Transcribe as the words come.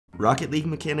Rocket League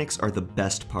mechanics are the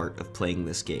best part of playing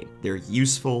this game. They're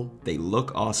useful, they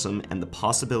look awesome, and the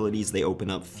possibilities they open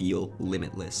up feel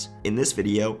limitless. In this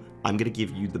video, I'm going to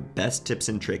give you the best tips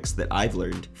and tricks that I've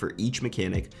learned for each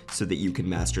mechanic so that you can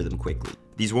master them quickly.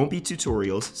 These won't be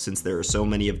tutorials since there are so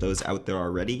many of those out there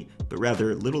already, but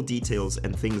rather little details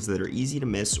and things that are easy to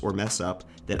miss or mess up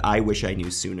that I wish I knew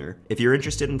sooner. If you're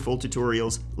interested in full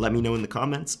tutorials, let me know in the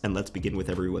comments, and let's begin with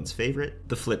everyone's favorite,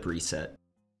 the flip reset.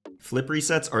 Flip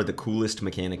resets are the coolest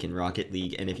mechanic in Rocket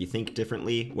League, and if you think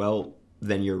differently, well,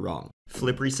 then you're wrong.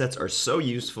 Flip resets are so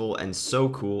useful and so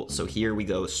cool, so here we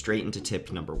go straight into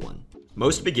tip number 1.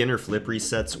 Most beginner flip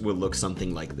resets will look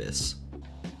something like this.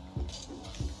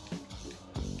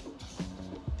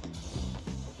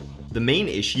 The main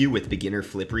issue with beginner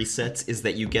flip resets is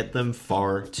that you get them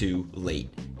far too late.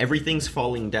 Everything's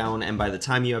falling down, and by the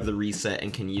time you have the reset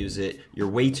and can use it, you're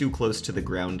way too close to the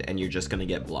ground and you're just gonna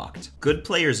get blocked. Good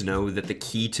players know that the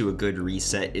key to a good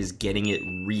reset is getting it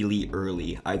really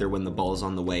early, either when the ball's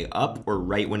on the way up or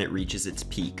right when it reaches its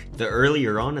peak. The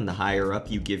earlier on and the higher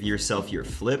up you give yourself your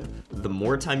flip, the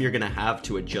more time you're gonna have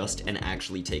to adjust and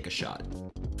actually take a shot.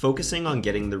 Focusing on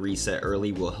getting the reset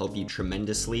early will help you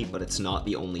tremendously, but it's not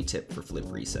the only tip for flip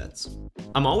resets.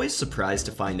 I'm always surprised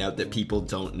to find out that people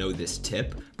don't know this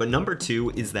tip, but number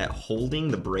 2 is that holding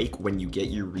the brake when you get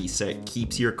your reset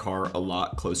keeps your car a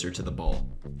lot closer to the ball.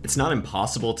 It's not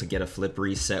impossible to get a flip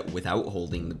reset without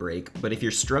holding the brake, but if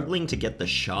you're struggling to get the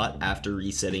shot after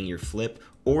resetting your flip,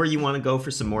 or you want to go for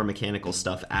some more mechanical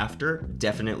stuff after,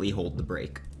 definitely hold the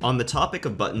brake. On the topic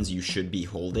of buttons you should be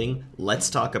holding, let's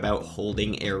talk about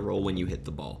holding air roll when you hit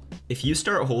the ball. If you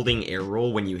start holding air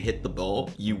roll when you hit the ball,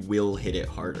 you will hit it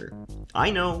harder. I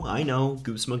know,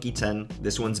 Goose Monkey 10,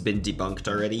 this one's been debunked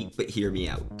already, but hear me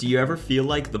out. Do you ever feel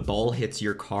like the ball hits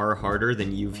your car harder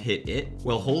than you've hit it?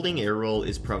 Well, holding air roll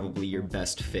is probably your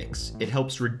best fix. It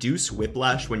helps reduce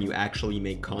whiplash when you actually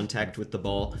make contact with the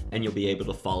ball, and you'll be able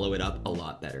to follow it up a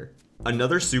lot better.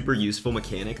 Another super useful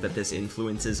mechanic that this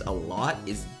influences a lot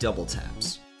is double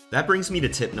taps. That brings me to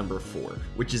tip number 4,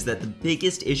 which is that the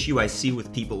biggest issue I see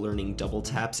with people learning double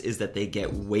taps is that they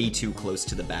get way too close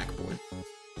to the backboard.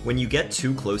 When you get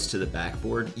too close to the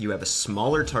backboard, you have a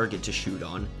smaller target to shoot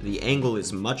on, the angle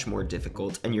is much more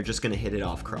difficult, and you're just going to hit it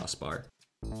off crossbar.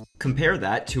 Compare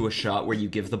that to a shot where you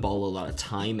give the ball a lot of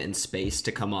time and space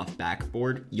to come off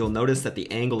backboard. You'll notice that the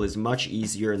angle is much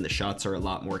easier and the shots are a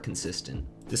lot more consistent.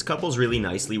 This couples really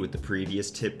nicely with the previous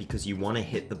tip because you want to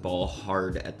hit the ball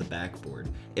hard at the backboard.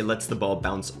 It lets the ball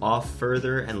bounce off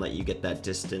further and let you get that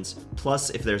distance, plus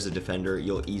if there's a defender,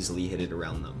 you'll easily hit it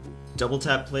around them. Double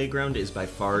Tap Playground is by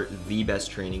far the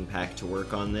best training pack to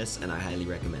work on this, and I highly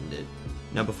recommend it.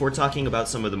 Now, before talking about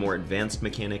some of the more advanced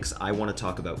mechanics, I want to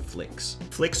talk about flicks.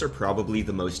 Flicks are probably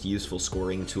the most useful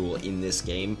scoring tool in this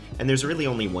game, and there's really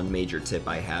only one major tip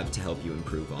I have to help you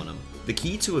improve on them. The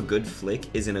key to a good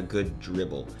flick is in a good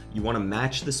dribble. You want to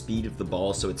match the speed of the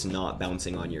ball so it's not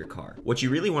bouncing on your car. What you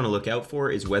really want to look out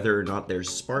for is whether or not there's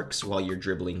sparks while you're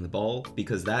dribbling the ball,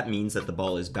 because that means that the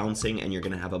ball is bouncing and you're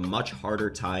going to have a much harder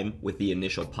time with the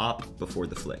initial pop before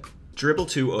the flick. Dribble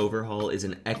 2 Overhaul is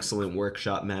an excellent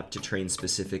workshop map to train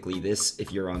specifically this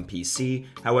if you're on PC.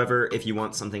 However, if you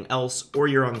want something else or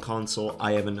you're on console,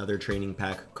 I have another training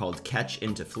pack called Catch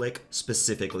into Flick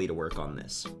specifically to work on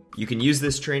this. You can use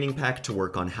this training pack to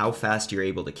work on how fast you're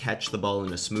able to catch the ball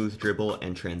in a smooth dribble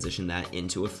and transition that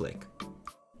into a flick.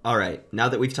 Alright, now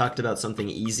that we've talked about something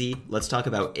easy, let's talk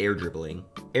about air dribbling.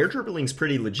 Air dribbling's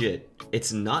pretty legit.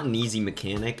 It's not an easy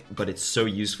mechanic, but it's so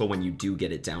useful when you do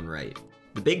get it down right.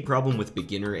 The big problem with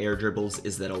beginner air dribbles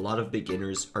is that a lot of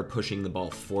beginners are pushing the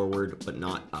ball forward but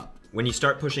not up. When you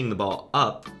start pushing the ball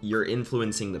up, you're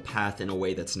influencing the path in a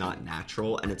way that's not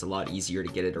natural, and it's a lot easier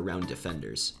to get it around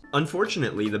defenders.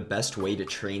 Unfortunately, the best way to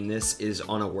train this is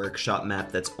on a workshop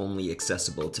map that's only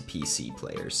accessible to PC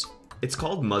players. It's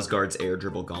called Muzgard's Air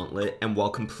Dribble Gauntlet, and while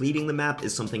completing the map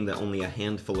is something that only a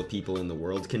handful of people in the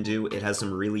world can do, it has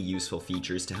some really useful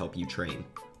features to help you train.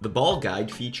 The ball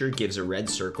guide feature gives a red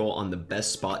circle on the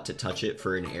best spot to touch it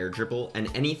for an air dribble,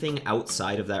 and anything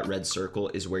outside of that red circle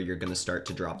is where you're going to start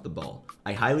to drop the ball.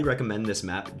 I highly recommend this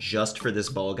map just for this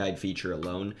ball guide feature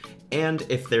alone, and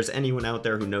if there's anyone out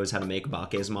there who knows how to make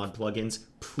Bake's mod plugins,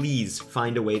 please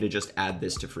find a way to just add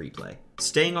this to free play.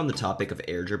 Staying on the topic of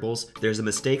air dribbles, there's a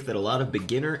mistake that a lot of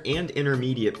beginner and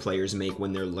intermediate players make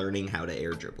when they're learning how to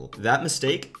air dribble. That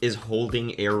mistake is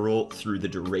holding air roll through the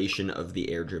duration of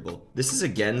the air dribble. This is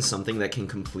again something that can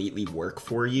completely work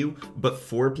for you, but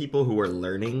for people who are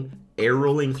learning, Air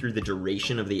rolling through the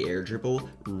duration of the air dribble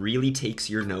really takes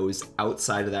your nose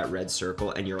outside of that red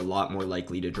circle and you're a lot more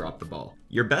likely to drop the ball.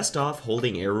 You're best off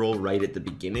holding air roll right at the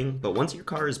beginning, but once your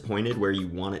car is pointed where you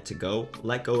want it to go,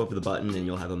 let go of the button and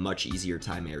you'll have a much easier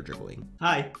time air dribbling.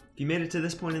 Hi, if you made it to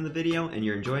this point in the video and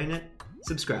you're enjoying it,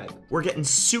 subscribe. We're getting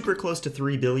super close to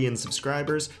 3 billion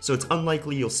subscribers, so it's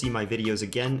unlikely you'll see my videos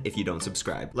again if you don't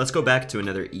subscribe. Let's go back to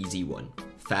another easy one.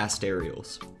 Fast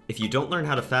aerials. If you don't learn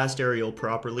how to fast aerial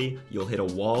properly, you'll hit a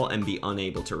wall and be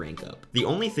unable to rank up. The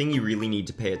only thing you really need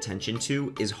to pay attention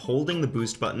to is holding the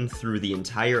boost button through the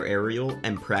entire aerial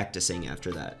and practicing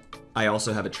after that. I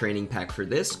also have a training pack for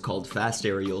this called Fast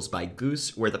Aerials by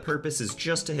Goose, where the purpose is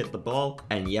just to hit the ball,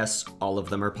 and yes, all of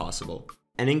them are possible.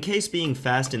 And in case being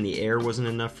fast in the air wasn't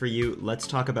enough for you, let's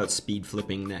talk about speed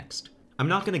flipping next. I'm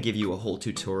not going to give you a whole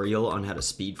tutorial on how to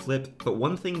speed flip, but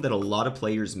one thing that a lot of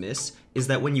players miss is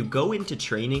that when you go into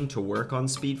training to work on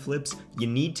speed flips, you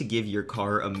need to give your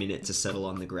car a minute to settle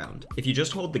on the ground. If you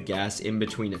just hold the gas in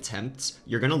between attempts,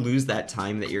 you're going to lose that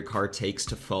time that your car takes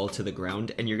to fall to the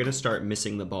ground, and you're going to start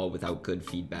missing the ball without good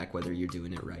feedback whether you're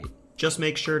doing it right. Just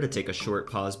make sure to take a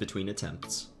short pause between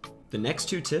attempts. The next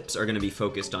two tips are going to be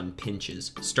focused on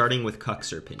pinches, starting with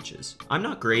cuxer pinches. I'm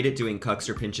not great at doing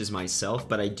cuxer pinches myself,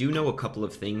 but I do know a couple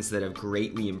of things that have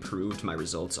greatly improved my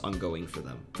results on going for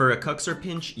them. For a cuxer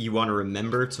pinch, you want to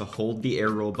remember to hold the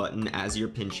air roll button as you're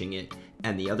pinching it,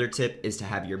 and the other tip is to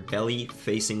have your belly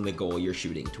facing the goal you're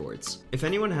shooting towards. If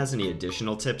anyone has any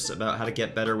additional tips about how to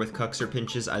get better with cuxer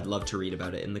pinches, I'd love to read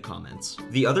about it in the comments.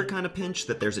 The other kind of pinch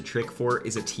that there's a trick for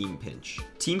is a team pinch.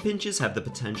 Team pinches have the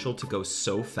potential to go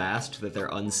so fast that they're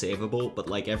unsavable, but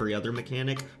like every other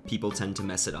mechanic, people tend to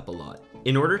mess it up a lot.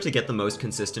 In order to get the most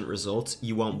consistent results,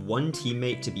 you want one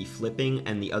teammate to be flipping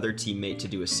and the other teammate to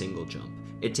do a single jump.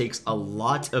 It takes a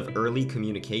lot of early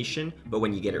communication, but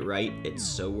when you get it right, it's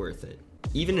so worth it.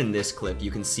 Even in this clip, you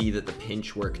can see that the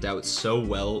pinch worked out so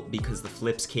well because the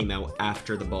flips came out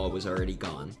after the ball was already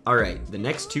gone. Alright, the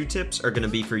next two tips are going to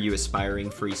be for you aspiring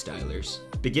freestylers.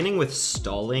 Beginning with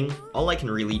stalling, all I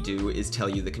can really do is tell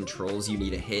you the controls you need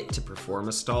to hit to perform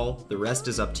a stall. The rest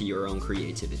is up to your own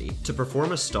creativity. To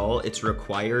perform a stall, it's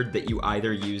required that you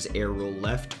either use air roll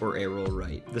left or air roll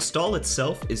right. The stall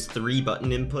itself is 3 button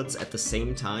inputs at the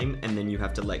same time, and then you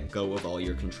have to let go of all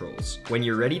your controls. When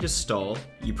you're ready to stall,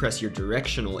 you press your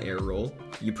directional air roll,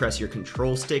 you press your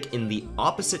control stick in the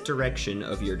opposite direction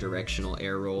of your directional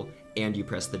air roll, and you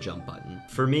press the jump button.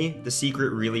 For me, the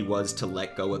secret really was to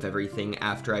let go of everything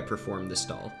after I performed the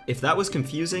stall. If that was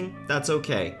confusing, that's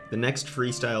okay. The next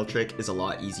freestyle trick is a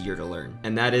lot easier to learn,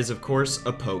 and that is, of course,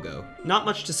 a pogo. Not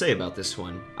much to say about this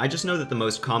one. I just know that the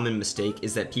most common mistake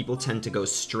is that people tend to go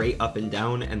straight up and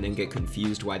down and then get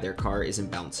confused why their car isn't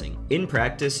bouncing. In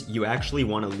practice, you actually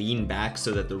want to lean back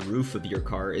so that the roof of your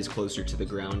car is closer to the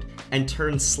ground, and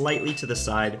turn slightly to the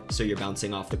side so you're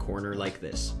bouncing off the corner like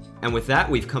this. And with that,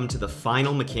 we've come to the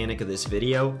final mechanic of this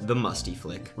video, the musty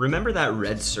flick. Remember that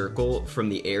red circle from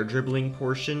the air dribbling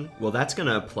portion? Well, that's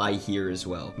gonna apply here as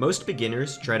well. Most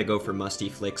beginners try to go for musty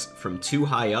flicks from too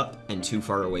high up and too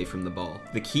far away from the ball.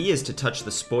 The key is to touch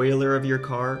the spoiler of your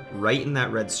car right in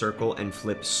that red circle and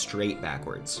flip straight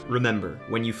backwards. Remember,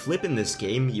 when you flip in this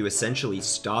game, you essentially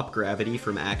stop gravity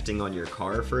from acting on your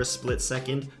car for a split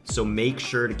second, so make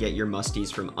sure to get your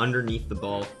musties from underneath the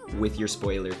ball with your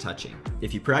spoiler touching.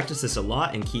 If you practice this a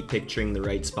lot and keep picturing the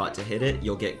right spot to hit it,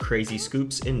 you'll get crazy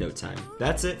scoops in no time.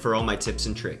 That's it for all my tips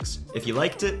and tricks. If you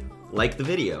liked it, like the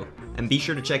video, and be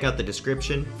sure to check out the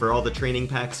description for all the training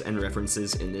packs and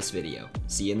references in this video.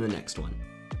 See you in the next one.